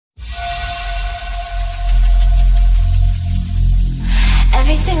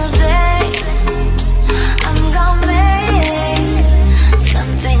single day I'm gonna make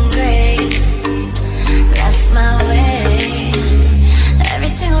something great. That's my way. Every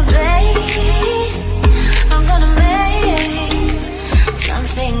single day I'm gonna make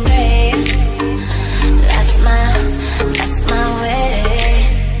something great. That's my way.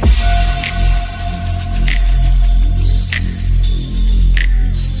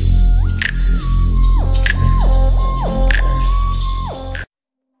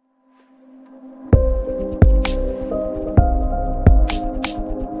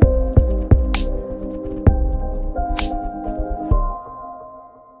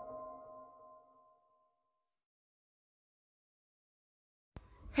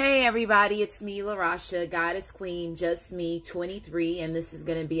 Hey everybody, it's me, LaRasha, Goddess Queen, just me, 23, and this is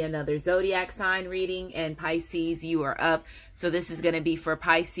going to be another zodiac sign reading. And Pisces, you are up. So this is going to be for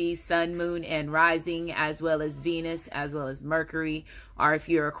Pisces, Sun, Moon, and Rising, as well as Venus, as well as Mercury. Or if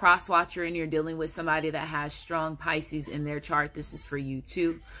you're a cross watcher and you're dealing with somebody that has strong Pisces in their chart, this is for you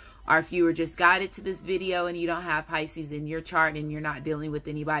too. Or if you were just guided to this video and you don't have Pisces in your chart and you're not dealing with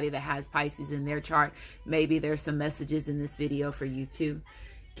anybody that has Pisces in their chart, maybe there's some messages in this video for you too.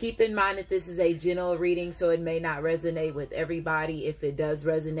 Keep in mind that this is a general reading, so it may not resonate with everybody. If it does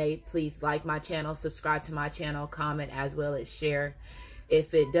resonate, please like my channel, subscribe to my channel, comment, as well as share.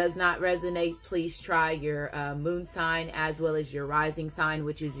 If it does not resonate, please try your moon sign as well as your rising sign,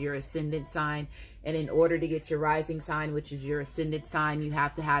 which is your ascendant sign. And in order to get your rising sign, which is your ascendant sign, you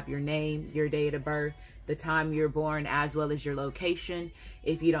have to have your name, your date of birth, the time you're born, as well as your location.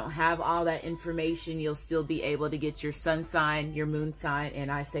 If you don't have all that information, you'll still be able to get your sun sign, your moon sign,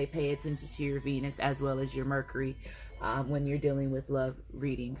 and I say pay attention to your Venus as well as your Mercury when you're dealing with love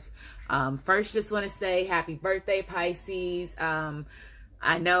readings. First, just want to say happy birthday, Pisces.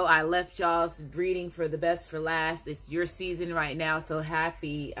 I know I left y'all's reading for the best for last. It's your season right now, so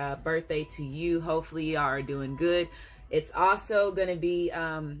happy birthday to you. Hopefully you are doing good. It's also going to be,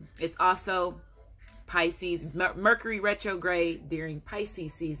 it's also Pisces, Mercury retrograde during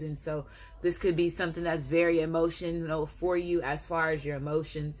Pisces season. So this could be something that's very emotional for you as far as your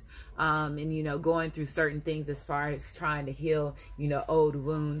emotions, and, you know, going through certain things as far as trying to heal, you know, old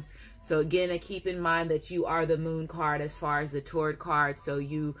wounds. So again, keep in mind that you are the moon card as far as the Torrid card. So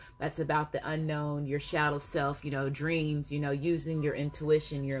that's about the unknown, your shadow self, you know, dreams, you know, using your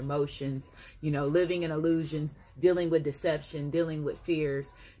intuition, your emotions, you know, living in illusions, dealing with deception, dealing with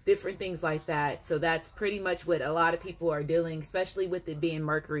fears, different things like that. So that's pretty much what a lot of people are dealing, especially with it being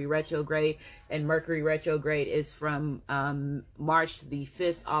Mercury retrograde. And Mercury retrograde is from March the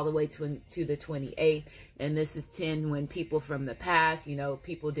 5th all the way to the 28th. And this is 10 when people from the past, you know,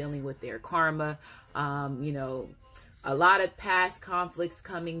 people dealing with their karma, you know, a lot of past conflicts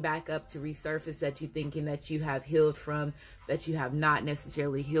coming back up to resurface that you're thinking that you have healed from, that you have not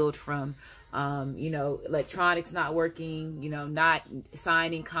necessarily healed from. You know, electronics not working, you know, not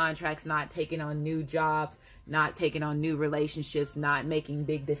signing contracts, not taking on new jobs, not taking on new relationships, not making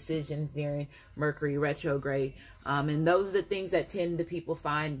big decisions during Mercury retrograde. And those are the things that tend to people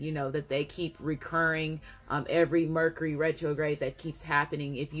find, you know, that they keep recurring every Mercury retrograde that keeps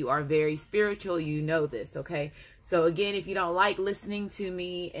happening. If you are very spiritual, you know this, okay? So again, if you don't like listening to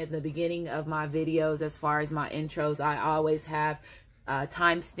me at the beginning of my videos, as far as my intros, I always have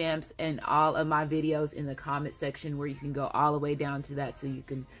timestamps and all of my videos in the comment section where you can go all the way down to that, so you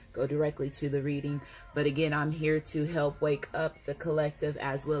can go directly to the reading. But again, I'm here to help wake up the collective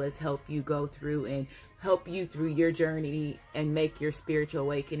as well as help you go through and help you through your journey and make your spiritual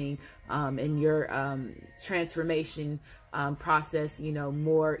awakening and your transformation process, you know,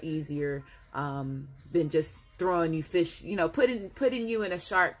 more easier than just throwing you fish, you know, putting you in a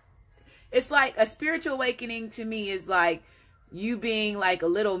shark. It's like a spiritual awakening to me is like you being like a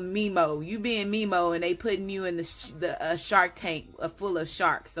little Mimo, you being Mimo, and they putting you in the shark tank full of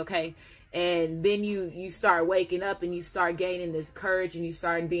sharks, okay? And then you start waking up and you start gaining this courage and you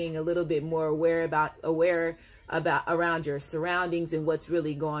start being a little bit more aware about around your surroundings and what's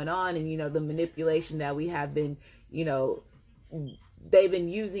really going on, and, you know, the manipulation that we have been, you know, they've been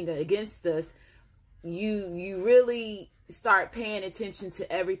using against us. You really start paying attention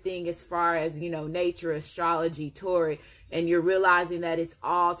to everything as far as, you know, nature, astrology, Torrid, and you're realizing that it's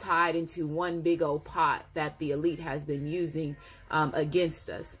all tied into one big old pot that the elite has been using against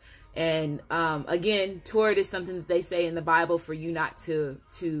us. And again, Torrid is something that they say in the Bible for you not to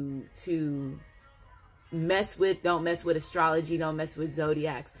mess with. Don't mess with astrology, don't mess with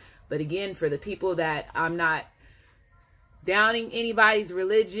zodiacs. But again, for the people that, I'm not downing anybody's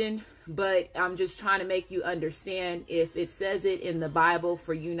religion, but I'm just trying to make you understand, if it says it in the Bible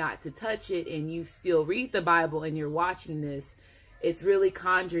for you not to touch it, and you still read the Bible and you're watching this, it's really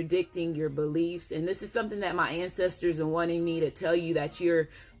contradicting your beliefs. And this is something that my ancestors are wanting me to tell you, that you're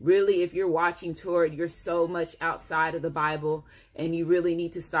really, if you're watching toward, you're so much outside of the Bible, and you really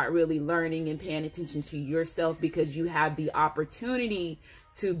need to start really learning and paying attention to yourself, because you have the opportunity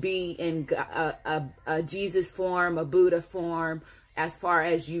to be in a Jesus form, a Buddha form, as far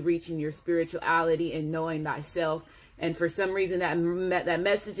as you reaching your spirituality and knowing thyself. And for some reason that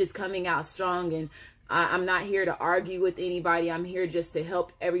message is coming out strong. And I'm not here to argue with anybody. I'm here just to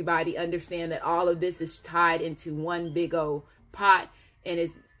help everybody understand that all of this is tied into one big old pot. And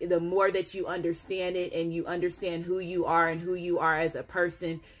it's the more that you understand it, and you understand who you are and who you are as a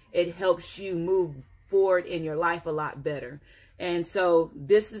person, it helps you move forward in your life a lot better. And so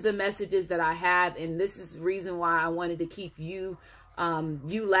this is the messages that I have, and this is the reason why I wanted to keep you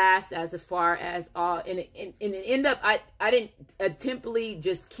last, as far as all, and end up, I didn't attemptly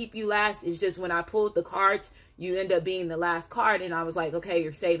just keep you last. It's just when I pulled the cards, you end up being the last card. And I was like, okay,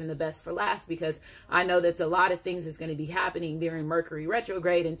 you're saving the best for last, because I know that's a lot of things that's going to be happening during Mercury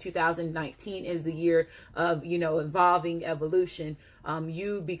retrograde. And 2019 is the year of, evolving evolution,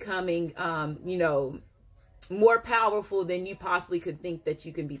 you becoming, more powerful than you possibly could think that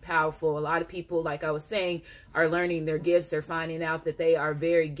you can be powerful. A lot of people, like I was saying, are learning their gifts. They're finding out that they are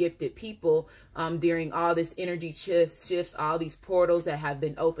very gifted people during all this energy shifts, all these portals that have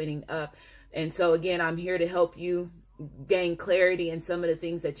been opening up. And so again, I'm here to help you gain clarity in some of the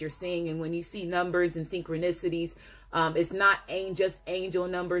things that you're seeing. And when you see numbers and synchronicities, it's not just angel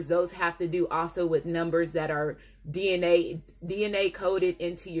numbers. Those have to do also with numbers that are DNA coded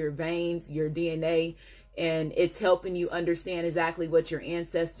into your veins, your DNA. And it's helping you understand exactly what your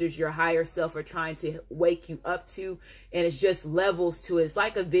ancestors, your higher self, are trying to wake you up to. And it's just levels to it. It's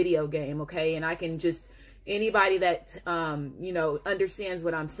like a video game, okay? And I can just, anybody that, understands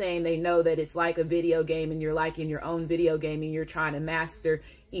what I'm saying, they know that it's like a video game, and you're like in your own video game, and you're trying to master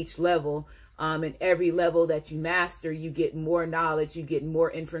each level. And every level that you master, you get more knowledge, you get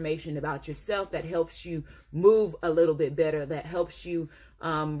more information about yourself that helps you move a little bit better, that helps you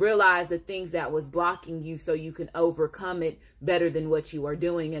realize the things that was blocking you, so you can overcome it better than what you are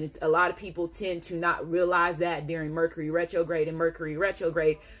doing. And a lot of people tend to not realize that during Mercury retrograde, and Mercury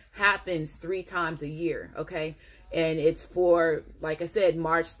retrograde happens 3 times a year, okay? And it's for, like I said,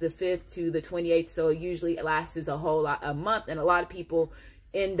 March the 5th to the 28th. So it usually lasts a month. And a lot of people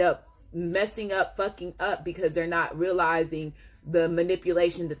end up messing up, fucking up, because they're not realizing the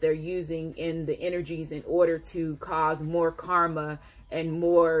manipulation that they're using in the energies in order to cause more karma and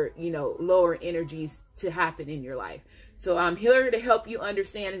more, lower energies to happen in your life. So I'm here to help you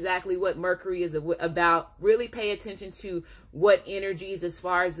understand exactly what Mercury is about. Really pay attention to what energies, as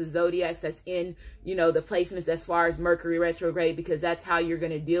far as the zodiacs that's in, the placements as far as Mercury retrograde, because that's how you're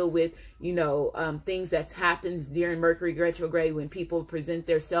going to deal with, things that happens during Mercury retrograde when people present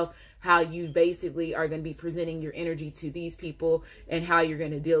their self, how you basically are going to be presenting your energy to these people and how you're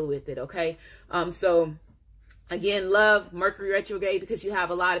going to deal with it. Okay. So again, love Mercury retrograde, because you have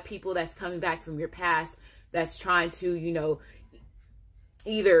a lot of people that's coming back from your past that's trying to,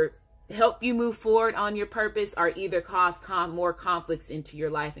 either help you move forward on your purpose, or either cause more conflicts into your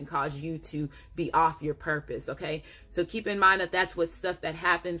life and cause you to be off your purpose. Okay. So keep in mind that that's what stuff that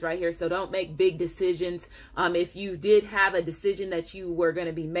happens right here. So don't make big decisions. If you did have a decision that you were going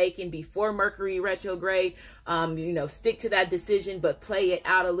to be making before Mercury retrograde, stick to that decision, but play it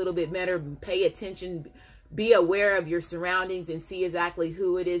out a little bit better. Pay attention. Be aware of your surroundings and see exactly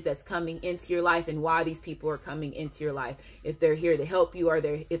who it is that's coming into your life and why these people are coming into your life. If they're here to help you, or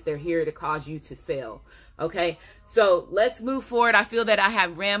if they're here to cause you to fail. Okay, so let's move forward. I feel that I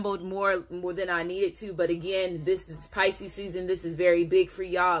have rambled more than I needed to. But again, this is Pisces season. This is very big for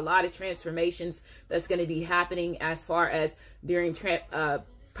y'all. A lot of transformations that's going to be happening as far as during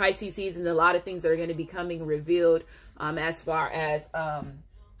Pisces season. A lot of things that are going to be coming revealed as far as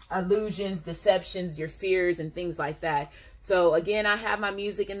illusions, deceptions, your fears, and things like that. So again, I have my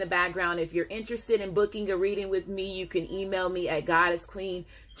music in the background. If you're interested in booking a reading with me, you can email me at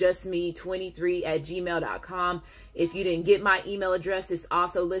goddessqueenjustme23@gmail.com. If you didn't get my email address, it's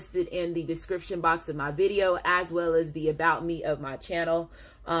also listed in the description box of my video, as well as the about me of my channel.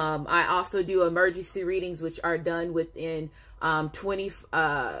 I also do emergency readings, which are done within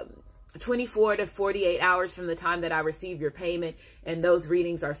 24 to 48 hours from the time that I receive your payment, and those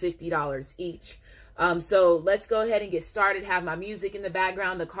readings are $50 each. So let's go ahead and get started. Have my music in the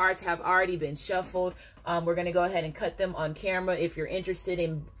background. The cards have already been shuffled. We're going to go ahead and cut them on camera. If you're interested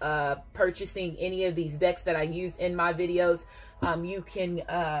in purchasing any of these decks that I use in my videos, you can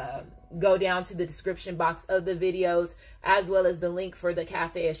go down to the description box of the videos, as well as the link for the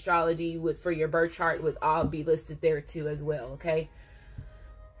Cafe Astrology for your birth chart would all be listed there too as well, okay?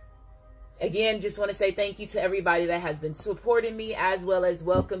 Again, just want to say thank you to everybody that has been supporting me, as well as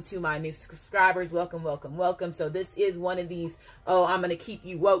welcome to my new subscribers. Welcome, welcome, welcome. So this is one of these, oh, I'm going to keep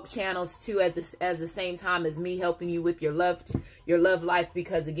you woke channels too, at the same time as me helping you with your love life,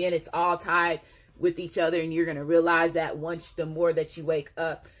 because again, it's all tied with each other, and you're going to realize that once the more that you wake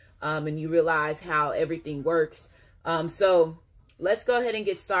up and you realize how everything works. So let's go ahead and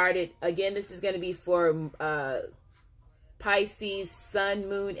get started. Again, this is going to be for Pisces, Sun,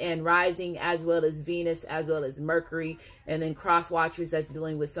 Moon, and Rising, as well as Venus, as well as Mercury, and then cross watchers that's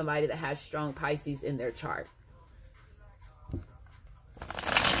dealing with somebody that has strong Pisces in their chart.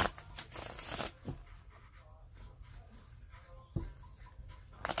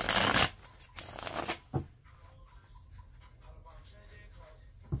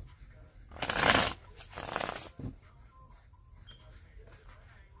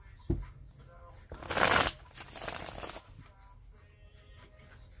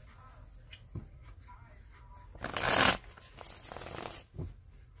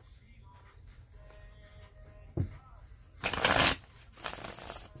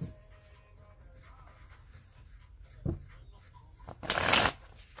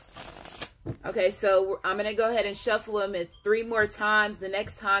 Okay, so I'm going to go ahead and shuffle them 3 more times. The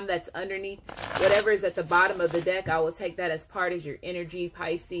next time that's underneath whatever is at the bottom of the deck, I will take that as part of your energy,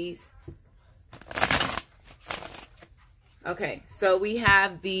 Pisces. Okay, so we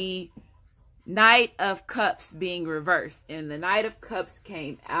have the Knight of Cups being reversed, and the Knight of Cups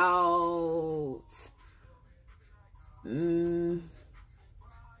came out.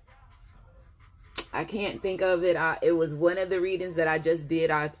 I can't think of it. It was one of the readings that I just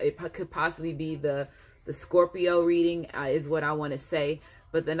did. It could possibly be the Scorpio reading is what I want to say.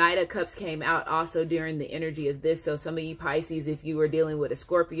 But the Knight of Cups came out also during the energy of this. So some of you Pisces, if you were dealing with a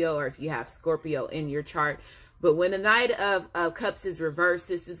Scorpio, or if you have Scorpio in your chart. But when the Knight of Cups is reversed,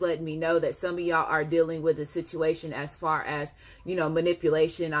 this is letting me know that some of y'all are dealing with a situation as far as, you know,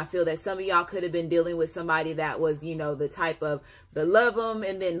 manipulation. I feel that some of y'all could have been dealing with somebody that was, you know, the type of the love them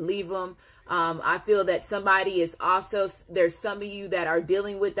and then leave them. I feel that somebody is also, there's some of you that are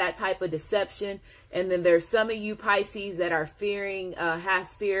dealing with that type of deception. And then there's some of you Pisces that are fearing,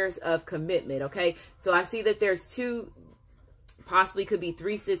 has fears of commitment. Okay. So I see that there's 2, possibly could be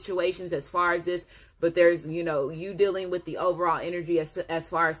 3 situations as far as this. But there's, you know, you dealing with the overall energy as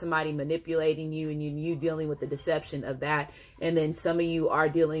far as somebody manipulating you, and you dealing with the deception of that. And then some of you are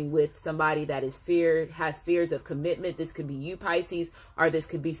dealing with somebody that is has fears of commitment. This could be you Pisces, or this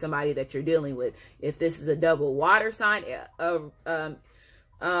could be somebody that you're dealing with. If this is a double water sign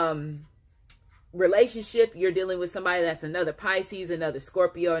relationship, you're dealing with somebody that's another Pisces, another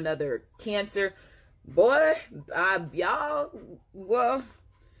Scorpio, another Cancer. Boy, y'all, well,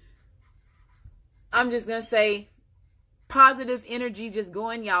 I'm just going to say positive energy just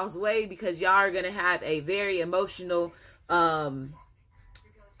going y'all's way, because y'all are going to have a very emotional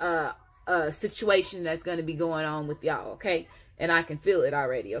situation that's going to be going on with y'all, okay? And I can feel it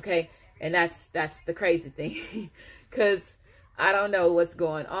already, okay? And that's the crazy thing, because I don't know what's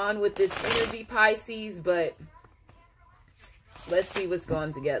going on with this energy, Pisces, but let's see what's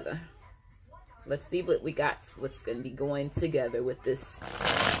going together. Let's see what we got, what's going to be going together with this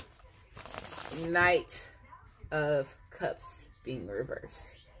Knight of Cups being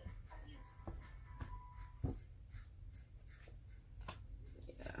reversed.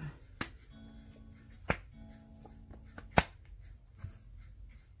 Yeah.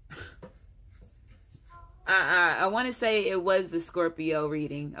 I want to say it was the Scorpio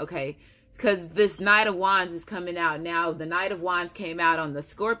reading, okay? Because this Knight of Wands is coming out now. The Knight of Wands came out on the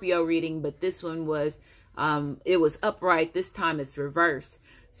Scorpio reading, but this one was, it was upright. This time it's reversed.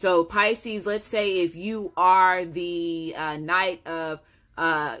 So Pisces, let's say if you are the Knight of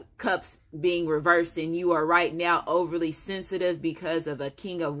Cups being reversed, and you are right now overly sensitive because of a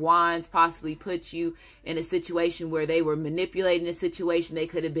King of Wands possibly put you in a situation where they were manipulating the situation. They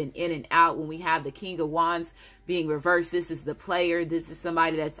could have been in and out. When we have the King of Wands being reversed, this is the player. This is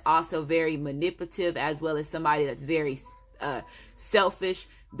somebody that's also very manipulative, as well as somebody that's very selfish.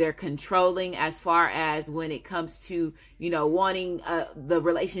 They're controlling as far as when it comes to, you know, wanting the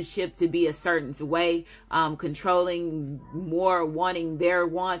relationship to be a certain way, controlling more, wanting their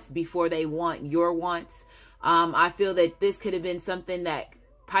wants before they want your wants. I feel that this could have been something that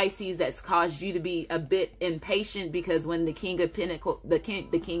Pisces that's caused you to be a bit impatient, because when the King of Pentacles,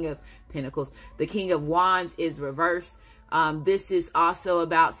 the King of Wands is reversed, This is also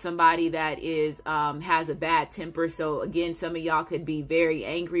about somebody that is has a bad temper. So again, some of y'all could be very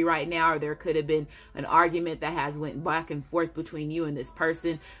angry right now, or there could have been an argument that has went back and forth between you and this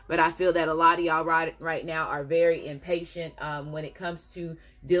person. But I feel that a lot of y'all right now are very impatient when it comes to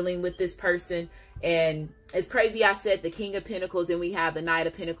dealing with this person. And it's crazy, I said the King of Pentacles, and we have the Knight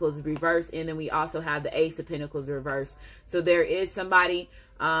of Pentacles reversed, and then we also have the Ace of Pentacles reversed. So there is somebody,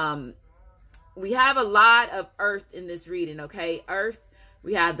 we have a lot of earth in this reading, okay? Earth,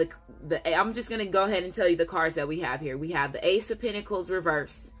 we have I'm just going to go ahead and tell you the cards that we have here. We have the Ace of Pentacles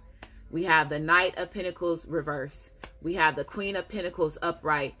reverse. We have the Knight of Pentacles reverse. We have the Queen of Pentacles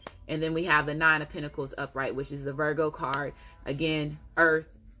upright. And then we have the Nine of Pentacles upright, which is the Virgo card. Again, earth,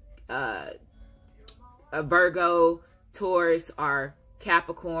 a Virgo, Taurus, or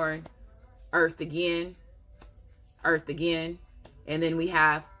Capricorn, earth again, and then we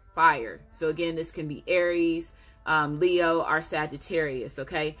have fire. So again, this can be Aries, Leo, or Sagittarius,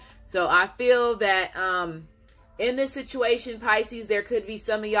 okay? So I feel that in this situation, Pisces, there could be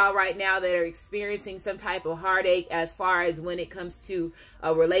some of y'all right now that are experiencing some type of heartache as far as when it comes to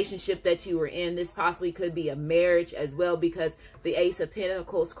a relationship that you were in. This possibly could be a marriage as well, because the Ace of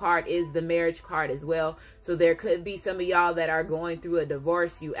Pentacles card is the marriage card as well. So there could be some of y'all that are going through a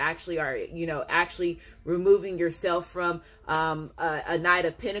divorce. You actually are, you know, actually removing yourself from a Knight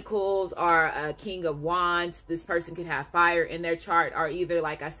of Pentacles or a King of Wands. This person could have fire in their chart, or either,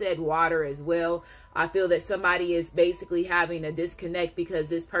 like I said, water as well. I feel that somebody is basically having a disconnect because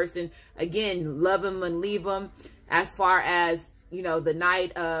this person, again, love them and leave them. As far as, you know, the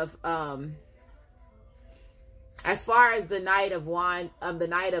Knight of, as far as the Knight of the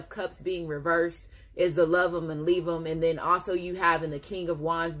Knight of Cups being reversed is the love them and leave them. And then also you have in the King of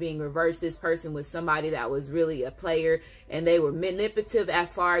Wands being reversed, this person was somebody that was really a player and they were manipulative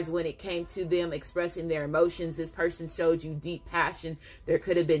as far as when it came to them expressing their emotions. This person showed you deep passion. There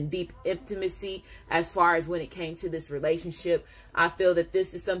could have been deep intimacy as far as when it came to this relationship. I feel that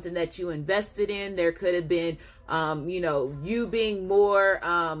this is something that you invested in. There could have been, you know, you being more,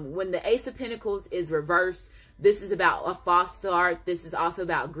 when the Ace of Pentacles is reversed, this is about a false start. This is also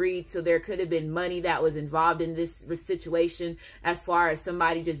about greed. So there could have been money that was involved in this situation as far as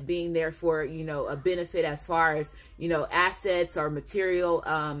somebody just being there for, you know, a benefit as far as, you know, assets or material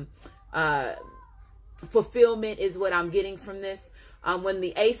fulfillment is what I'm getting from this. When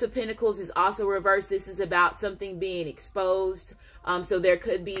the Ace of Pentacles is also reversed, this is about something being exposed. So there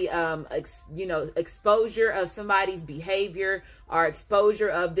could be, you know, exposure of somebody's behavior or exposure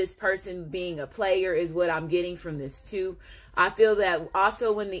of this person being a player is what I'm getting from this too. I feel that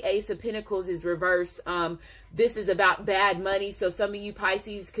also when the Ace of Pentacles is reversed, this is about bad money. So some of you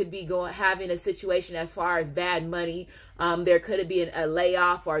Pisces could be having a situation as far as bad money. There could have been a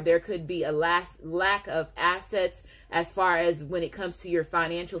layoff, or there could be a lack of assets as far as when it comes to your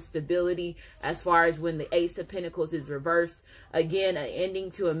financial stability, as far as when the Ace of Pentacles is reversed. Again, an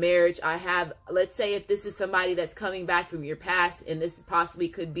ending to a marriage. I have, let's say if this is somebody that's coming back from your past, and this possibly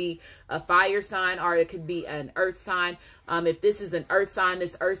could be a fire sign or it could be an earth sign. If this is an earth sign,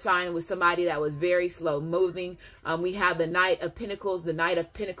 this earth sign was somebody that was very slow moving. We have the Knight of Pentacles. The Knight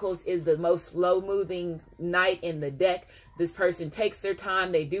of Pentacles is the most slow moving knight in the deck. This person takes their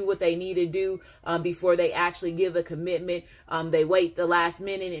time. They do what they need to do before they actually give a commitment. They wait the last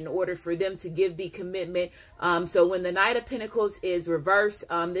minute in order for them to give the commitment. So when the Knight of Pentacles is reversed,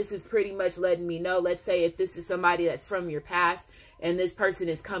 this is pretty much letting me know, let's say if this is somebody that's from your past and this person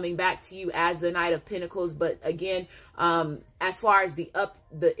is coming back to you as the Knight of Pentacles. But again, as far as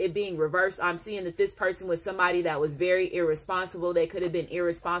it being reversed, I'm seeing that this person was somebody that was very irresponsible. They could have been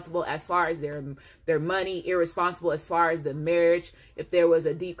irresponsible as far as their money, irresponsible as far as the marriage, if there was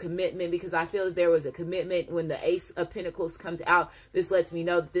a deep commitment, because I feel that there was a commitment when the Ace of Pentacles comes out. This lets me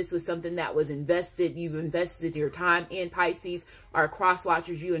know that this was something that was invested. You've invested your time in, Pisces, or cross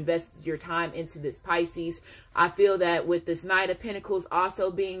watchers, you invested your time into this Pisces. I feel that with this Knight of Pentacles also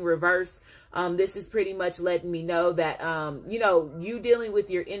being reversed, this is pretty much letting me know that, you know, you dealing with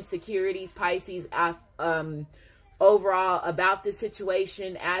your insecurities, Pisces, overall about the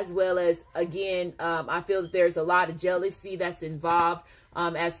situation, as well as, again, I feel that there's a lot of jealousy that's involved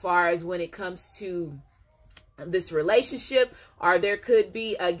as far as when it comes to this relationship. Or there could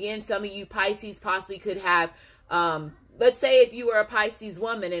be, again, some of you Pisces possibly could have, let's say if you were a Pisces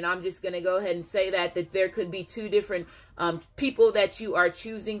woman, and I'm just going to go ahead and say that there could be two different people that you are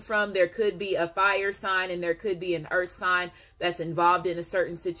choosing from. There could be a fire sign and there could be an earth sign that's involved in a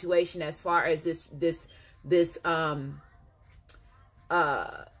certain situation as far as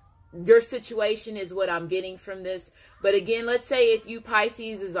your situation is what I'm getting from this. But again, let's say if you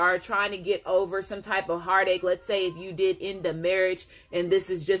Pisces are trying to get over some type of heartache, let's say if you did end a marriage and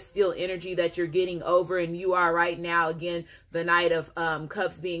this is just still energy that you're getting over, and you are right now, again, the Knight of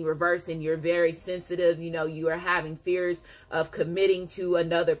Cups being reversed, and you're very sensitive, you know, you are having fears of committing to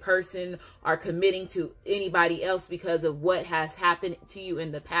another person or committing to anybody else because of what has happened to you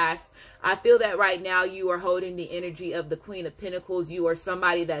in the past. I feel that right now you are holding the energy of the Queen of Pentacles. You are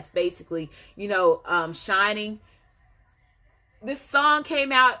somebody that's basically, you know, shining. This song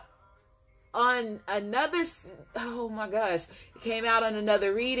came out on another, oh my gosh, it came out on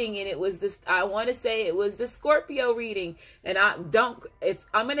another reading, and it was this, I want to say it was the Scorpio reading, and I'm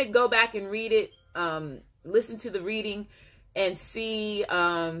going to go back and read it, listen to the reading and see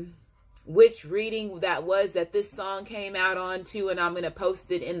which reading that was that this song came out on too, and I'm going to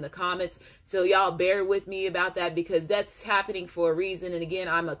post it in the comments, so y'all bear with me about that, because that's happening for a reason. And again,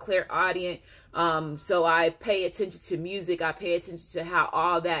 I'm a clairaudient, so I pay attention to music, I pay attention to how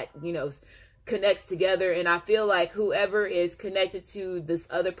all that, you know, connects together. And I feel like whoever is connected to this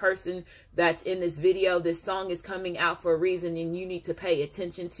other person that's in this video, this song is coming out for a reason, and you need to pay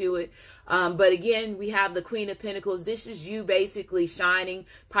attention to it. But again, we have the Queen of Pentacles. This is you basically shining,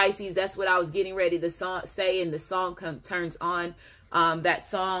 Pisces. That's what I was getting ready to say, and the song turns on. That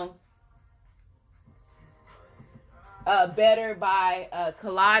song, Better by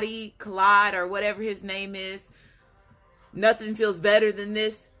Collide, or whatever his name is. Nothing feels better than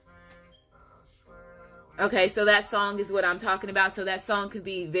this. Okay, so that song is what I'm talking about. So that song could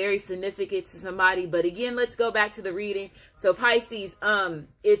be very significant to somebody. But again, let's go back to the reading. So Pisces,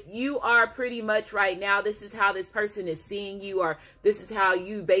 if you are pretty much right now, this is how this person is seeing you, or this is how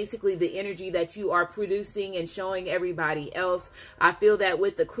you basically, the energy that you are producing and showing everybody else. I feel that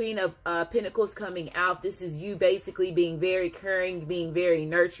with the Queen of Pentacles coming out, this is you basically being very caring, being very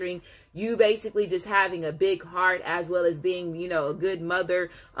nurturing. You basically just having a big heart, as well as being, you know, a good mother.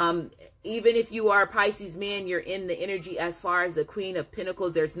 Even if you are Pisces man, you're in the energy as far as the Queen of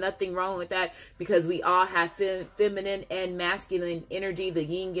Pentacles. There's nothing wrong with that, because we all have feminine and masculine energy, the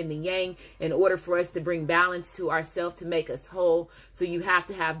yin and the yang, in order for us to bring balance to ourselves, to make us whole. So you have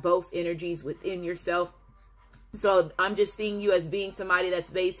to have both energies within yourself. So I'm just seeing you as being somebody that's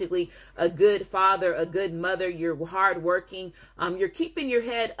basically a good father, a good mother. You're hardworking. You're keeping your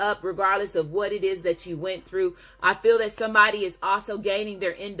head up regardless of what it is that you went through. I feel that somebody is also gaining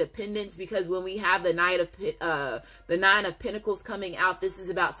their independence, because when we have the Nine of Pentacles coming out, this is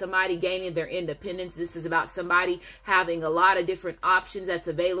about somebody gaining their independence. This is about somebody having a lot of different options that's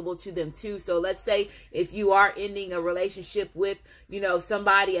available to them too. So let's say if you are ending a relationship with, you know,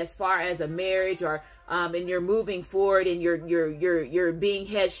 somebody as far as a marriage, or and you're moving forward, and you're being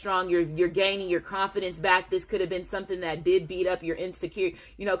headstrong, you're gaining your confidence back. This could have been something that did beat up your insecure,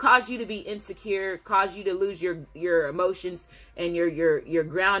 you know, cause you to be insecure, cause you to lose your emotions and your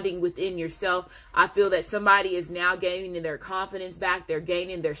grounding within yourself. I feel that somebody is now gaining their confidence back, they're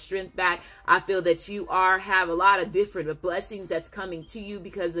gaining their strength back. I feel that you have a lot of different blessings that's coming to you,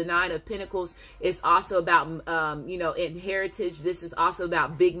 because the Nine of Pentacles is also about you know, inheritance. This is also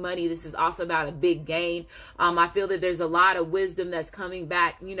about big money. This is also about a big gain. I feel that there's a lot of wisdom that's coming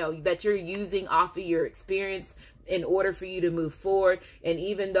back, you know, that you're using off of your experience in order for you to move forward. And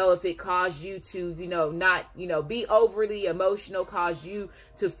even though if it caused you to, you know, not, you know, be overly emotional, cause you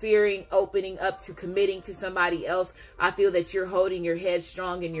to fearing opening up to committing to somebody else, I feel that you're holding your head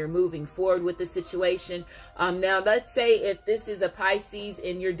strong and you're moving forward with the situation. Now, let's say if this is a Pisces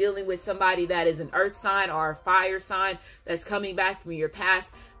and you're dealing with somebody that is an earth sign or a fire sign that's coming back from your past,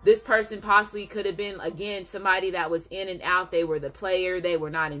 this person possibly could have been, again, somebody that was in and out. They were the player. They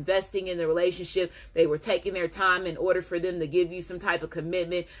were not investing in the relationship. They were taking their time in order for them to give you some type of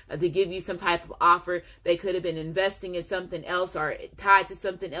commitment, to give you some type of offer. They could have been investing in something else, or tied to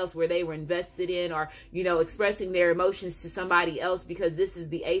something else where they were invested in, or, you know, expressing their emotions to somebody else, because this is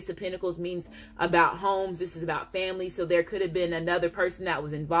the Ace of Pentacles, means about homes. This is about family. So there could have been another person that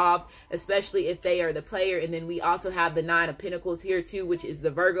was involved, especially if they are the player. And then we also have the Nine of Pentacles here too, which is the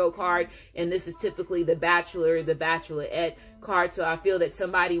Virgo card, and this is typically the Bachelor, the Bachelorette card. So I feel that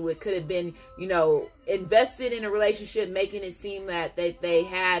somebody could have been, you know, invested in a relationship, making it seem that they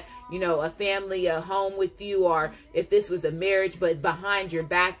had, you know, a family, a home with you, or if this was a marriage, but behind your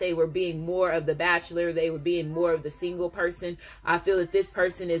back they were being more of the bachelor, they were being more of the single person. I feel that this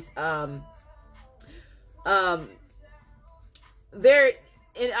person is there.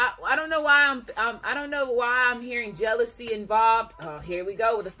 And I don't know why I don't know why I'm hearing jealousy involved. Oh, here we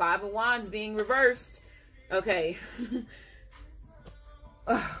go with the Five of Wands being reversed. Okay.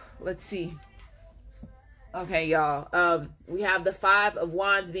 Let's see. Okay, y'all. We have the 5 of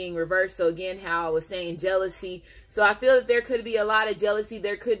Wands being reversed. So again, how I was saying, jealousy. So I feel that there could be a lot of jealousy.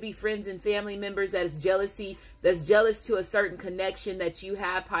 There could be friends and family members that's jealous to a certain connection that you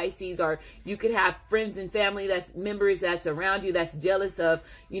have, Pisces, or you could have friends and family that's members that's around you that's jealous of,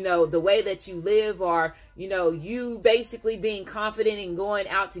 you know, the way that you live, or, you know, you basically being confident and going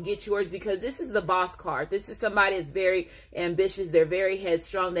out to get yours, because this is the boss card. This is somebody that's very ambitious. They're very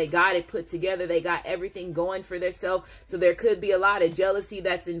headstrong. They got it put together. They got everything going for themselves. So there could be a lot of jealousy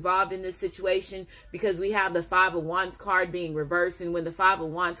that's involved in this situation, because we have the 5 of Wands card being reversed. And when the 5 of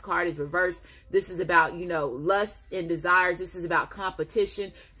Wands card is reversed, this is about, you know, lust and desires. This is about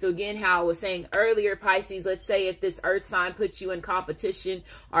competition. So again, how I was saying earlier, Pisces, let's say if this earth sign puts you in competition,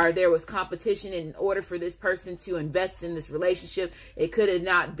 or there was competition in order for this person to invest in this relationship, it could have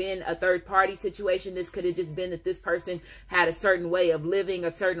not been a third party situation. This could have just been that this person had a certain way of living,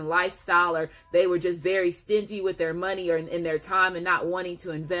 a certain lifestyle, or they were just very stingy with their money or in their time and not wanting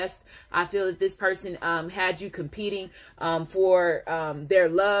to invest. I feel that this person had you competing for their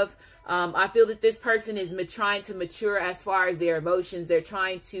love. I feel that this person is trying to mature as far as their emotions. They're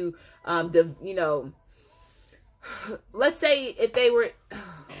trying to, you know, let's say if they were,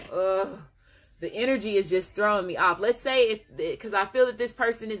 the energy is just throwing me off. Let's say because I feel that this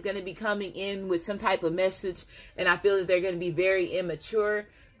person is going to be coming in with some type of message, and I feel that they're going to be very immature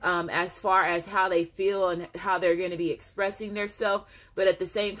as far as how they feel and how they're going to be expressing themselves. But at the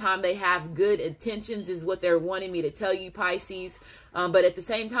same time, they have good intentions is what they're wanting me to tell you, Pisces. But at the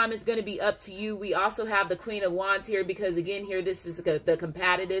same time, it's going to be up to you. We also have the Queen of Wands here, because again, here, this is the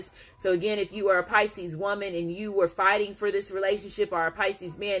competitive. So again, if you are a Pisces woman and you were fighting for this relationship, or a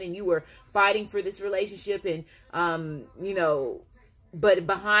Pisces man and you were fighting for this relationship, and, you know, but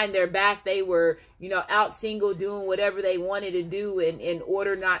behind their back, they were, you know, out single, doing whatever they wanted to do in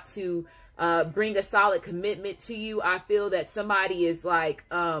order not to bring a solid commitment to you. I feel that somebody is like,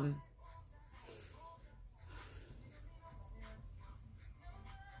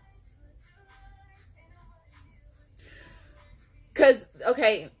 because,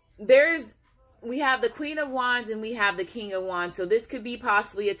 okay, we have the Queen of Wands and we have the King of Wands. So this could be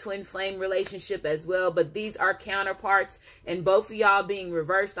possibly a twin flame relationship as well. But these are counterparts, and both of y'all being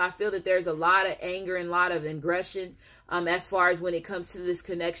reversed. I feel that there's a lot of anger and a lot of aggression as far as when it comes to this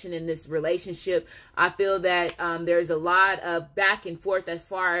connection in this relationship. I feel that there's a lot of back and forth as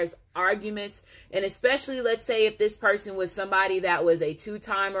far as arguments, and especially, let's say if this person was somebody that was a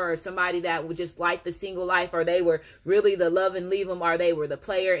two-timer, or somebody that would just like the single life, or they were really the love and leave them, or they were the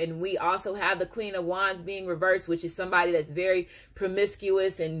player. And we also have the Queen of Wands being reversed, which is somebody that's very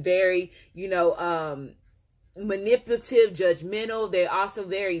promiscuous and very, you know, manipulative, judgmental. They're also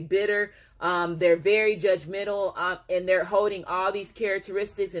very bitter. They're very judgmental, and they're holding all these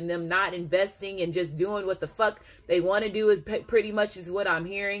characteristics, and them not investing and just doing what the fuck they want to do is pretty much is what I'm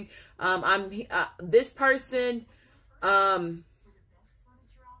hearing. This person,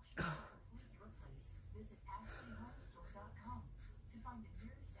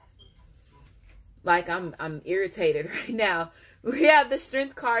 like I'm irritated right now. We have the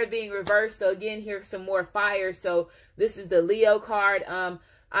Strength card being reversed. So again, here's some more fire. So this is the Leo card.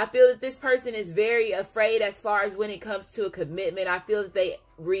 I feel that this person is very afraid as far as when it comes to a commitment. I feel that they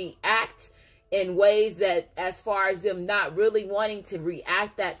react in ways that, as far as them not really wanting to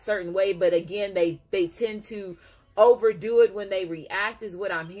react that certain way, but again, they tend to overdo it when they react is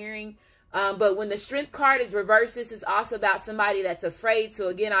what I'm hearing. But when the Strength card is reversed, this is also about somebody that's afraid. So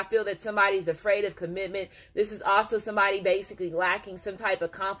again, I feel that somebody's afraid of commitment. This is also somebody basically lacking some type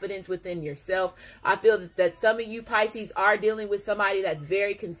of confidence within yourself. I feel that some of you Pisces are dealing with somebody that's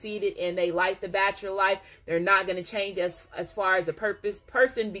very conceited, and they like the bachelor life. They're not going to change as far as a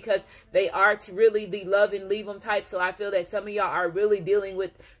person, because they are really the love and leave them type. So I feel that some of y'all are really dealing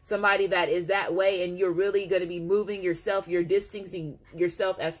with somebody that is that way, and you're really going to be moving yourself. You're distancing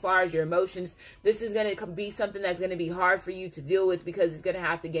yourself as far as your emotions. This is going to be something that's going to be hard for you to deal with, because it's going to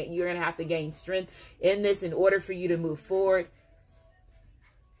have to you're going to have to gain strength in this in order for you to move forward.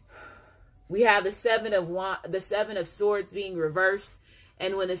 We have the Seven of Swords being reversed.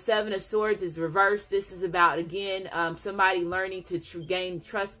 And when the Seven of Swords is reversed, this is about, again, somebody learning to gain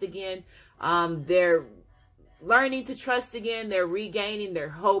trust again. They're learning to trust again. They're regaining their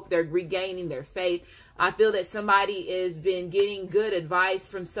hope. They're regaining their faith. I feel that somebody has been getting good advice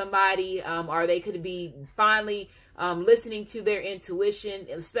from somebody, or they could be finally listening to their intuition,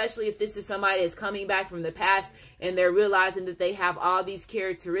 especially if this is somebody that's coming back from the past and they're realizing that they have all these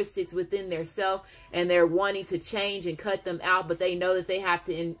characteristics within their self and they're wanting to change and cut them out, but they know that they have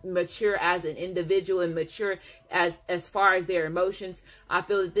to mature as an individual and mature as far as their emotions. I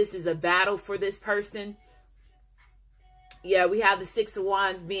feel that this is a battle for this person. Yeah, we have the Six of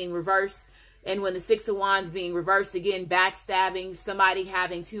Wands being reversed. And when the Six of Wands being reversed, again, backstabbing, somebody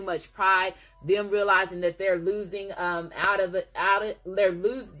having too much pride, them realizing that they're losing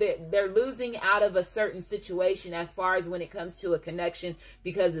they're losing out of a certain situation as far as when it comes to a connection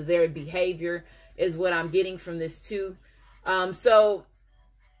because of their behavior is what I'm getting from this too. So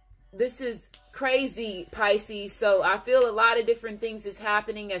this is crazy, Pisces. So I feel a lot of different things is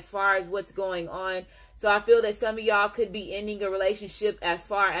happening as far as what's going on. So I feel that some of y'all could be ending a relationship as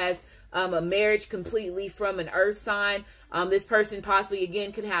far as a marriage completely from an earth sign. This person possibly,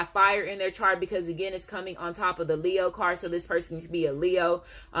 again, could have fire in their chart because, again, it's coming on top of the Leo card. So this person could be a Leo.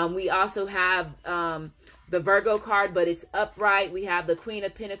 We also have the Virgo card, but it's upright. We have the Queen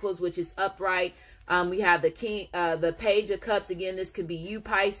of Pentacles, which is upright. We have the Page of Cups. Again, this could be you,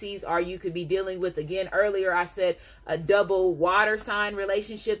 Pisces, or you could be dealing with, again, earlier I said a double water sign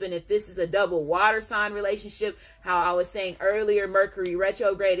relationship. And if this is a double water sign relationship, how I was saying earlier, Mercury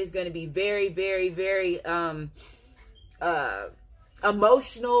retrograde is going to be very, very, very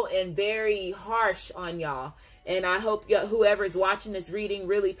emotional and very harsh on y'all. And I hope whoever is watching this reading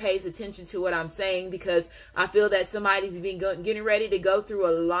really pays attention to what I'm saying, because I feel that somebody's getting ready to go through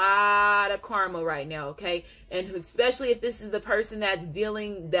a lot of karma right now, okay? And especially if this is the person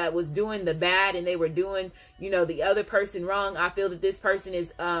that was doing the bad and they were doing, you know, the other person wrong. I feel that this person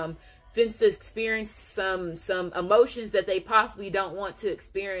is to experience some emotions that they possibly don't want to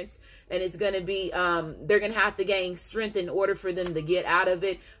experience. And it's going to be, they're going to have to gain strength in order for them to get out of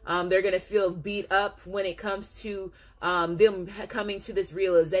it. They're going to feel beat up when it comes to them coming to this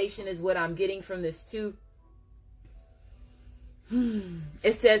realization is what I'm getting from this too.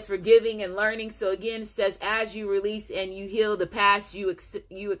 It says forgiving and learning. So again, it says as you release and you heal the past, you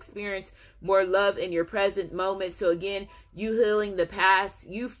experience more love in your present moment. So again, you healing the past,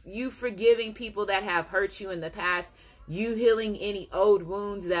 you forgiving people that have hurt you in the past, you healing any old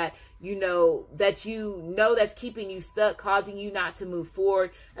wounds that you know that's keeping you stuck, causing you not to move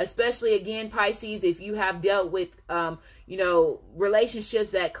forward. Especially again, Pisces, if you have dealt with you know,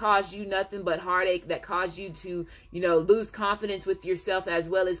 relationships that cause you nothing but heartache, that cause you to, you know, lose confidence with yourself, as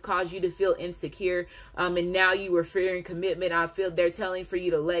well as cause you to feel insecure. And now you are fearing commitment. I feel they're telling for you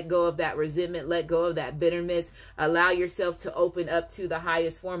to let go of that resentment, let go of that bitterness, allow yourself to open up to the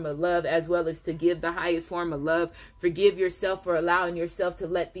highest form of love, as well as to give the highest form of love. Forgive yourself for allowing yourself to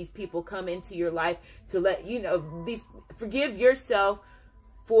let these people come into your life, to let, you know, forgive yourself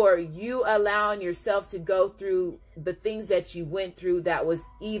for you allowing yourself to go through the things that you went through that was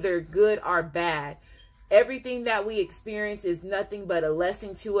either good or bad. Everything that we experience is nothing but a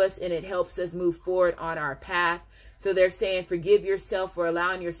lesson to us, and it helps us move forward on our path. So they're saying forgive yourself for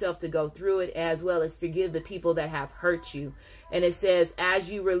allowing yourself to go through it, as well as forgive the people that have hurt you. And it says, as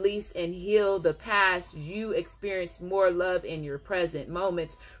you release and heal the past, you experience more love in your present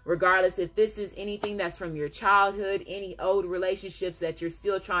moments. Regardless if this is anything that's from your childhood, any old relationships that you're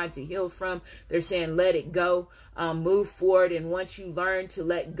still trying to heal from, they're saying let it go, move forward. And once you learn to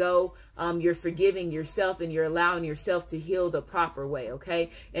let go, you're forgiving yourself and you're allowing yourself to heal the proper way, okay?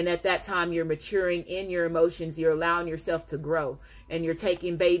 And at that time, you're maturing in your emotions. You're allowing yourself to grow, and you're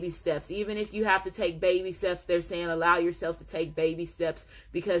taking baby steps. Even if you have to take baby steps, they're saying allow yourself to take baby steps,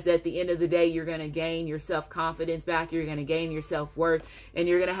 because at the end of the day, you're going to gain your self-confidence back. You're going to gain your self-worth, and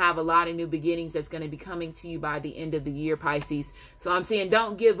you're going to have a lot of new beginnings that's going to be coming to you by the end of the year, Pisces. So I'm saying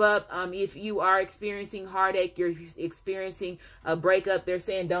don't give up. If you are experiencing heartache, you're experiencing a breakup, they're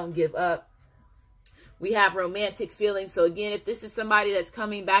saying don't give up. We have romantic feelings. So again, if this is somebody that's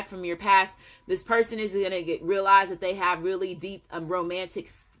coming back from your past, this person is going to realize that they have really deep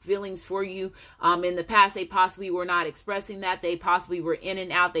romantic feelings for you. In the past, they possibly were not expressing that. They possibly were in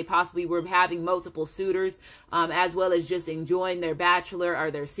and out. They possibly were having multiple suitors, as well as just enjoying their bachelor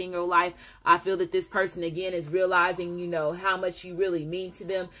or their single life. I feel that this person, again, is realizing, you know, how much you really mean to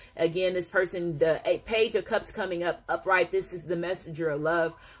them. Again, this person, the Page of Cups coming up upright. This is the messenger of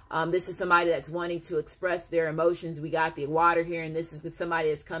love. This is somebody that's wanting to express their emotions. We got the water here, and this is somebody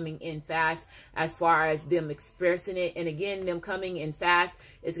that's coming in fast as far as them expressing it. And again, them coming in fast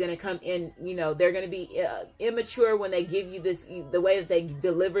is going to come in, you know, they're going to be immature when they give you this, the way that they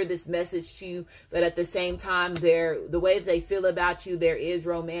deliver this message to you. But at the same time, the way that they feel about you, there is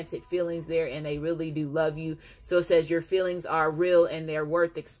romantic feelings there, and they really do love you. So it says your feelings are real and they're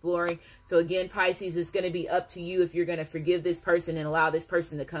worth exploring. So again, Pisces, it's going to be up to you if you're going to forgive this person and allow this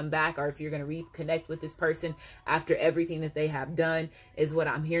person to come come back, or if you're going to reconnect with this person after everything that they have done, is what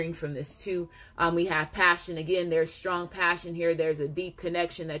I'm hearing from this too. We have passion. Again, there's strong passion here. There's a deep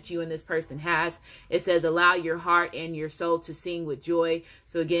connection that you and this person has. It says allow your heart and your soul to sing with joy.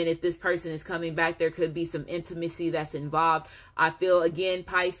 So again, if this person is coming back, there could be some intimacy that's involved. I feel, again,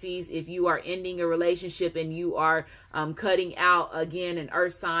 Pisces, if you are ending a relationship and you are cutting out, again, an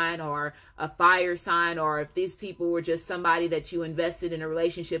earth sign or a fire sign, or if these people were just somebody that you invested in a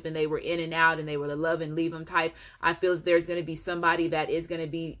relationship and they were in and out and they were the love and leave them type, I feel that there's going to be somebody that is going to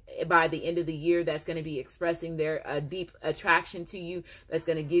be, by the end of the year, that's going to be expressing their deep attraction to you, that's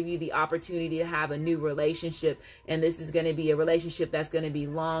going to give you the opportunity to have a new relationship. And this is going to be a relationship that's going to be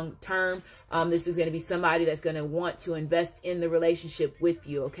long term. This is going to be somebody that's going to want to invest in the relationship with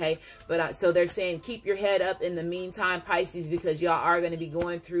you, okay? But so they're saying keep your head up in the meantime, Pisces, because y'all are going to be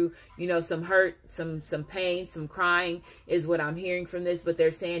going through, you know, some hurt, some pain, some crying is what I'm hearing from this. But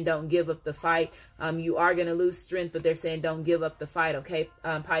they're saying don't give up the fight. You are going to lose strength, but they're saying don't give up the fight, okay?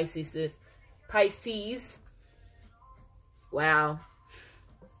 Pisces. Wow.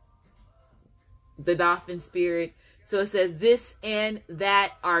 The dolphin spirit. So it says this and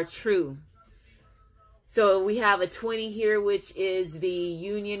that are true. So we have a 20 here, which is the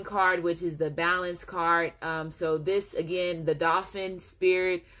union card, which is the balance card. So this, again, the dolphin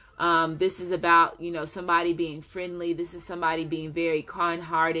spirit, this is about, you know, somebody being friendly. This is somebody being very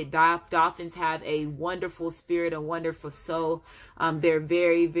kind-hearted. Dolphins have a wonderful spirit, a wonderful soul. They're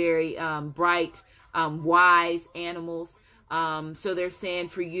very, very bright, wise animals. So they're saying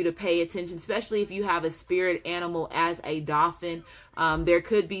for you to pay attention, especially if you have a spirit animal as a dolphin. There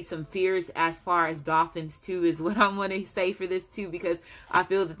could be some fears as far as dolphins too, is what I want to say for this too, because I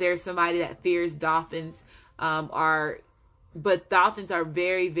feel that there's somebody that fears dolphins, but dolphins are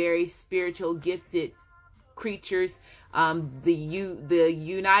very, very spiritual, gifted creatures. The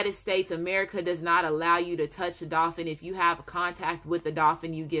United States, America, does not allow you to touch a dolphin. If you have contact with a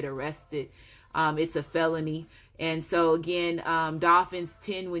dolphin, you get arrested. It's a felony. And so again, dolphins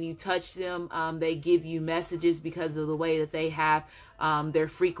tend, when you touch them, they give you messages because of the way that they have their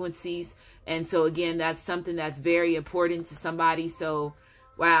frequencies. And so again, that's something that's very important to somebody. So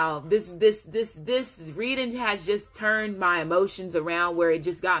wow, this reading has just turned my emotions around, where it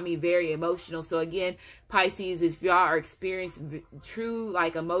just got me very emotional. So again, Pisces, if y'all are experiencing true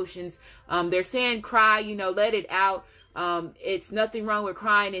like emotions, they're saying cry, you know, let it out. It's nothing wrong with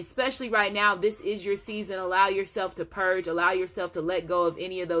crying, especially right now. This is your season. Allow yourself to purge, allow yourself to let go of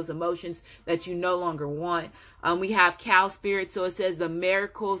any of those emotions that you no longer want. We have cow spirit. So it says the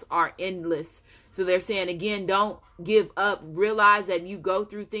miracles are endless. So they're saying, again, don't give up. Realize that you go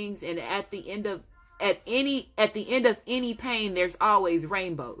through things, and at the end of any pain, there's always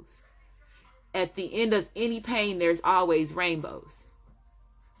rainbows. At the end of any pain, there's always rainbows.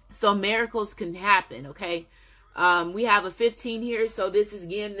 So miracles can happen, okay? We have a 15 here. So this is,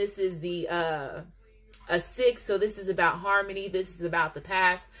 again, this is the a 6. So this is about harmony. This is about the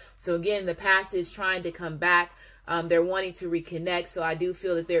past. So again, the past is trying to come back. They're wanting to reconnect. So I do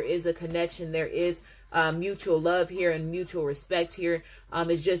feel that there is a connection. There is mutual love here and mutual respect here.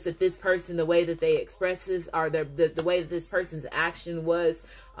 It's just that this person, the way that they express this, or the way that this person's action was,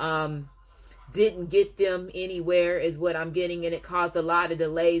 didn't get them anywhere, is what I'm getting. And it caused a lot of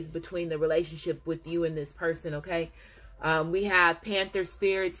delays between the relationship with you and this person, okay? We have Panther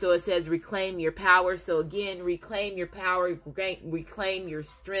spirit. So it says reclaim your power. So again, reclaim your power, reclaim your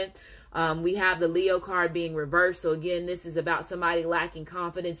strength. We have the Leo card being reversed. So again, this is about somebody lacking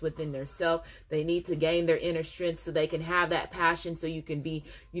confidence within their self. They need to gain their inner strength so they can have that passion, so you can be,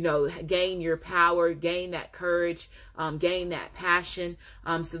 you know, gain your power, gain that courage, gain that passion.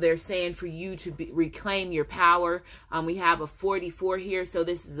 So they're saying for you to reclaim your power. We have a 44 here. So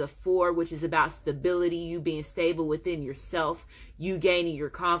this is a 4, which is about stability, you being stable within yourself, you gaining your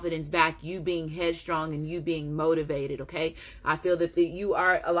confidence back, you being headstrong, and you being motivated, okay? I feel that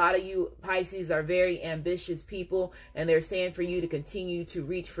a lot of you Pisces are very ambitious people, and they're saying for you to continue to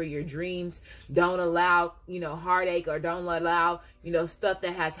reach for your dreams. Don't allow, you know, heartache, or don't allow, you know, stuff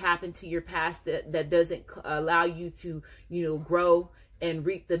that has happened to your past that doesn't allow you to, you know, grow and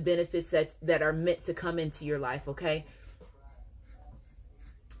reap the benefits that are meant to come into your life, okay?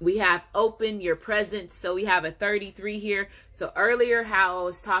 We have open your presence. So we have a 33 here. So earlier how I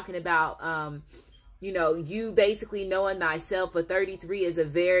was talking about, you know, you basically knowing thyself, but 33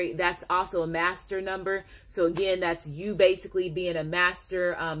 is that's also a master number. So again, that's you basically being a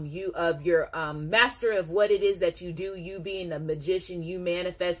master, master of what it is that you do, you being a magician, you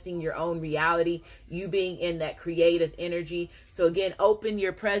manifesting your own reality, you being in that creative energy. So again, open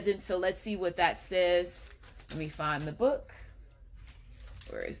your presence. So let's see what that says. Let me find the book.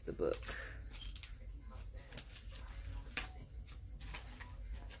 Where is the book?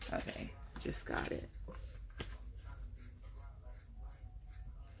 Okay, just got it.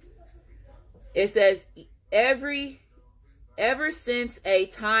 It says, ever since a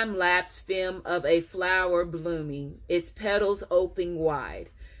time-lapse film of a flower blooming, its petals open wide.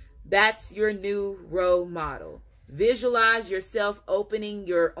 That's your new role model. Visualize yourself opening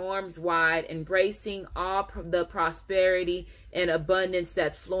your arms wide, embracing all the prosperity and abundance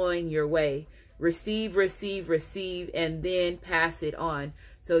that's flowing your way. Receive, receive, receive, and then pass it on.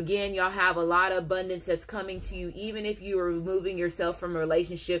 So again, y'all have a lot of abundance that's coming to you. Even if you are removing yourself from a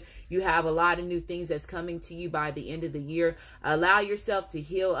relationship, you have a lot of new things that's coming to you by the end of the year. Allow yourself to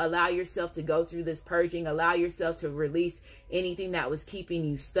heal. Allow yourself to go through this purging. Allow yourself to release anything that was keeping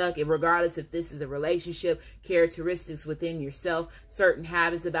you stuck. And regardless if this is a relationship, characteristics within yourself, certain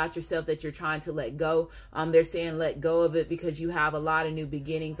habits about yourself that you're trying to let go. They're saying let go of it because you have a lot of new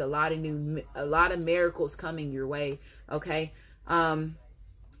beginnings, a lot of miracles coming your way. Okay.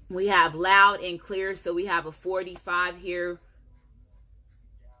 We have loud and clear. So we have a 45 here,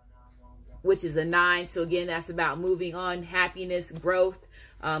 which is a 9. So again, that's about moving on, happiness, growth.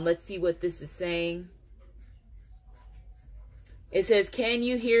 Let's see what this is saying. It says, can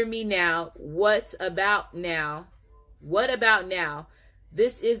you hear me now? What about now? What about now?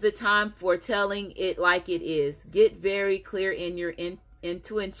 This is the time for telling it like it is. Get very clear in your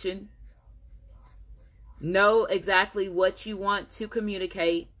intuition. Know exactly what you want to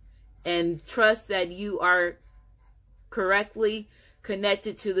communicate. And trust that you are correctly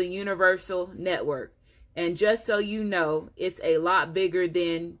connected to the universal network. And just so you know, it's a lot bigger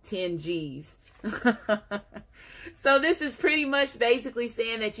than 10 G's. So this is pretty much basically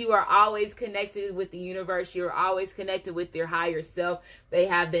saying that you are always connected with the universe. You're always connected with your higher self. They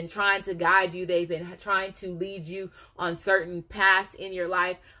have been trying to guide you. They've been trying to lead you on certain paths in your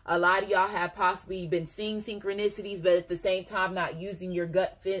life. A lot of y'all have possibly been seeing synchronicities, but at the same time not using your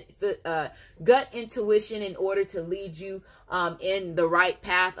gut intuition in order to lead you in the right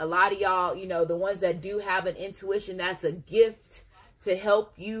path. A lot of y'all, you know, the ones that do have an intuition, that's a gift to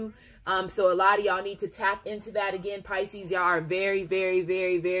help you. So a lot of y'all need to tap into that again. Pisces, y'all are very, very,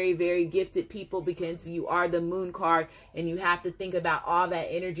 very, very, very gifted people because you are the moon card and you have to think about all that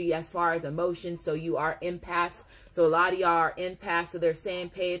energy as far as emotions. So you are empaths. So a lot of y'all are empaths. So they're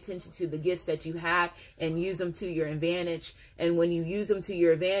saying pay attention to the gifts that you have and use them to your advantage. And when you use them to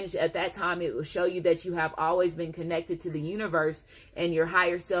your advantage, at that time, it will show you that you have always been connected to the universe and your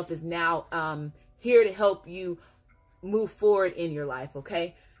higher self is now here to help you move forward in your life.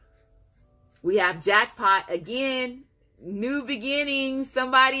 Okay. We have Jackpot again, new beginnings.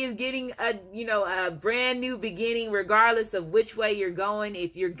 Somebody is getting a brand new beginning, regardless of which way you're going.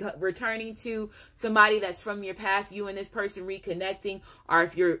 If you're returning to somebody that's from your past, you and this person reconnecting, or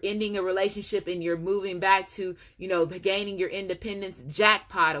if you're ending a relationship and you're moving back to, gaining your independence.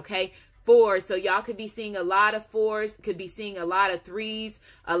 Jackpot, okay? 4. So y'all could be seeing a lot of 4s, could be seeing a lot of 3s,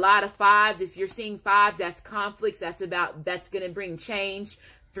 a lot of 5s. If you're seeing 5s, that's conflicts. That's going to bring change.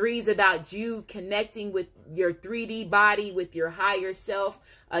 3's about you connecting with your 3D body, with your higher self.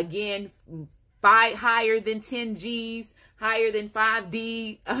 Again, 5 higher than 10 G's, higher than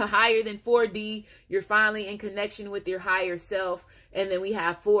 5D, higher than 4D. You're finally in connection with your higher self. And then we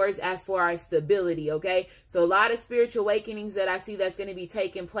have 4s as for our stability, okay? So a lot of spiritual awakenings that I see that's going to be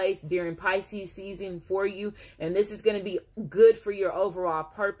taking place during Pisces season for you. And this is going to be good for your overall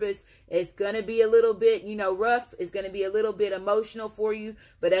purpose. It's going to be a little bit, rough. It's going to be a little bit emotional for you.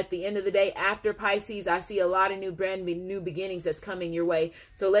 But at the end of the day, after Pisces, I see a lot of new beginnings that's coming your way.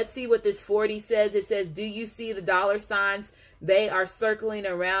 So let's see what this 40 says. It says, do you see the dollar signs? They are circling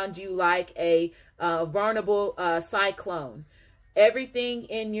around you like a vulnerable cyclone. Everything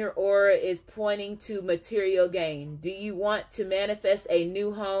in your aura is pointing to material gain. Do you want to manifest a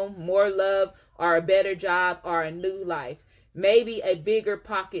new home, more love, or a better job, or a new life? Maybe a bigger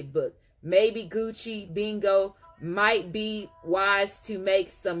pocketbook. Maybe Gucci, bingo. Might be wise to make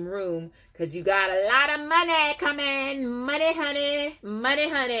some room because you got a lot of money coming. Money, honey. Money,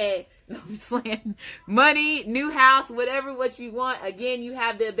 honey. No, I'm playing. Money, new house, whatever what you want. Again, you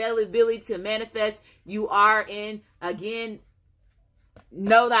have the availability to manifest. You are in, again,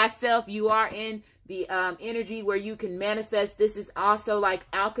 know thyself. You are in the energy where you can manifest. This is also like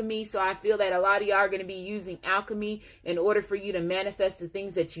alchemy. So I feel that a lot of y'all are going to be using alchemy in order for you to manifest the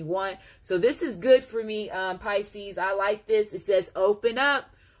things that you want. So this is good for me, Pisces. I like this. It says open up.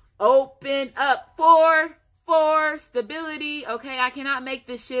 Open up. 4. for stability. Okay, I cannot make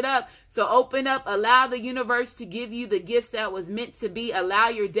this shit up. So open up, allow the universe to give you the gifts that was meant to be. Allow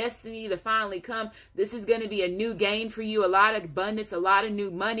your destiny to finally come. This is going to be a new gain for you. A lot of abundance, a lot of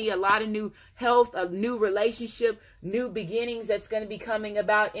new money, a lot of new health, a new relationship, new beginnings that's going to be coming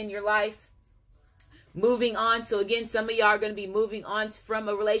about in your life. Moving on. So again, some of y'all are going to be moving on from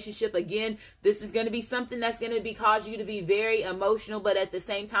a relationship. Again, this is going to be something that's going to be cause you to be very emotional, but at the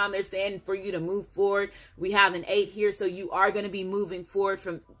same time, they're saying for you to move forward. We have an 8 here. So you are going to be moving forward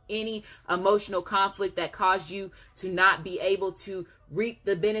from any emotional conflict that caused you to not be able to reap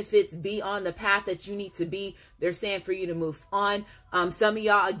the benefits, be on the path that you need to be. They're saying for you to move on. Some of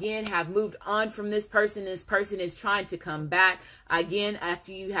y'all, again, have moved on from this person. This person is trying to come back. Again,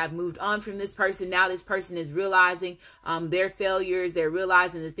 after you have moved on from this person, now this person is realizing their failures. They're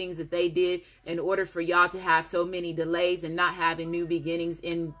realizing the things that they did in order for y'all to have so many delays and not having new beginnings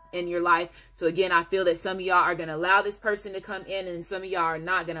in your life. So again, I feel that some of y'all are going to allow this person to come in, and some of y'all are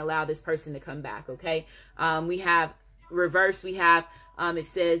not going to allow this person to come back. Okay. We have reverse. We have it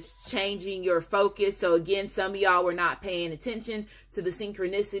says changing your focus. So again, some of y'all were not paying attention to the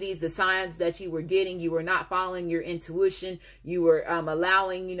synchronicities, the signs that you were getting. You were not following your intuition. You were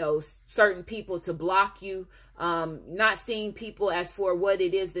allowing, you know, certain people to block you. Not seeing people as for what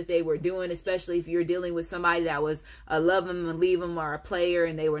it is that they were doing, especially if you're dealing with somebody that was a love them and leave them or a player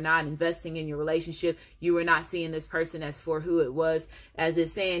and they were not investing in your relationship. You were not seeing this person as for who it was. As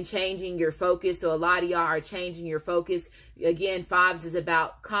it's saying, changing your focus. So a lot of y'all are changing your focus. Again, 5s is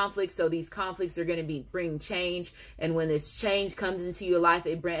about conflict. So these conflicts are going to be bring change. And when this change comes into your life,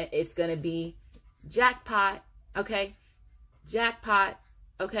 it's going to be jackpot. Okay. Jackpot.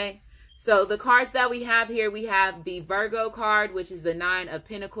 Okay. So the cards that we have here, we have the Virgo card, which is the 9 of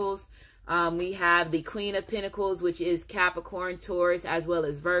Pentacles. We have the Queen of Pentacles, which is Capricorn, Taurus, as well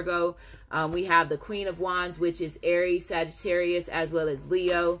as Virgo. We have the Queen of Wands, which is Aries, Sagittarius, as well as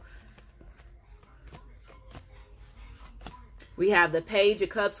Leo. We have the Page of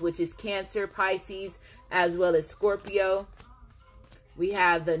Cups, which is Cancer, Pisces, as well as Scorpio. We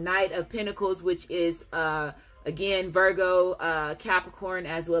have the Knight of Pentacles, which is again, Virgo, Capricorn,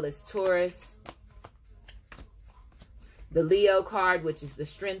 as well as Taurus. The Leo card, which is the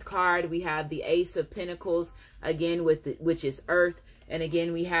Strength card. We have the Ace of Pentacles, again, which is Earth. And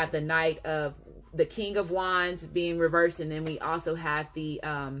again, we have the Knight of the King of Wands being reversed. And then we also have the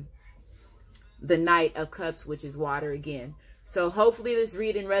Knight of Cups, which is water again. So hopefully this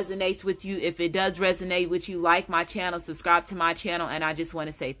reading resonates with you. If it does resonate with you, like my channel, subscribe to my channel. And I just want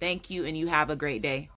to say thank you, and you have a great day.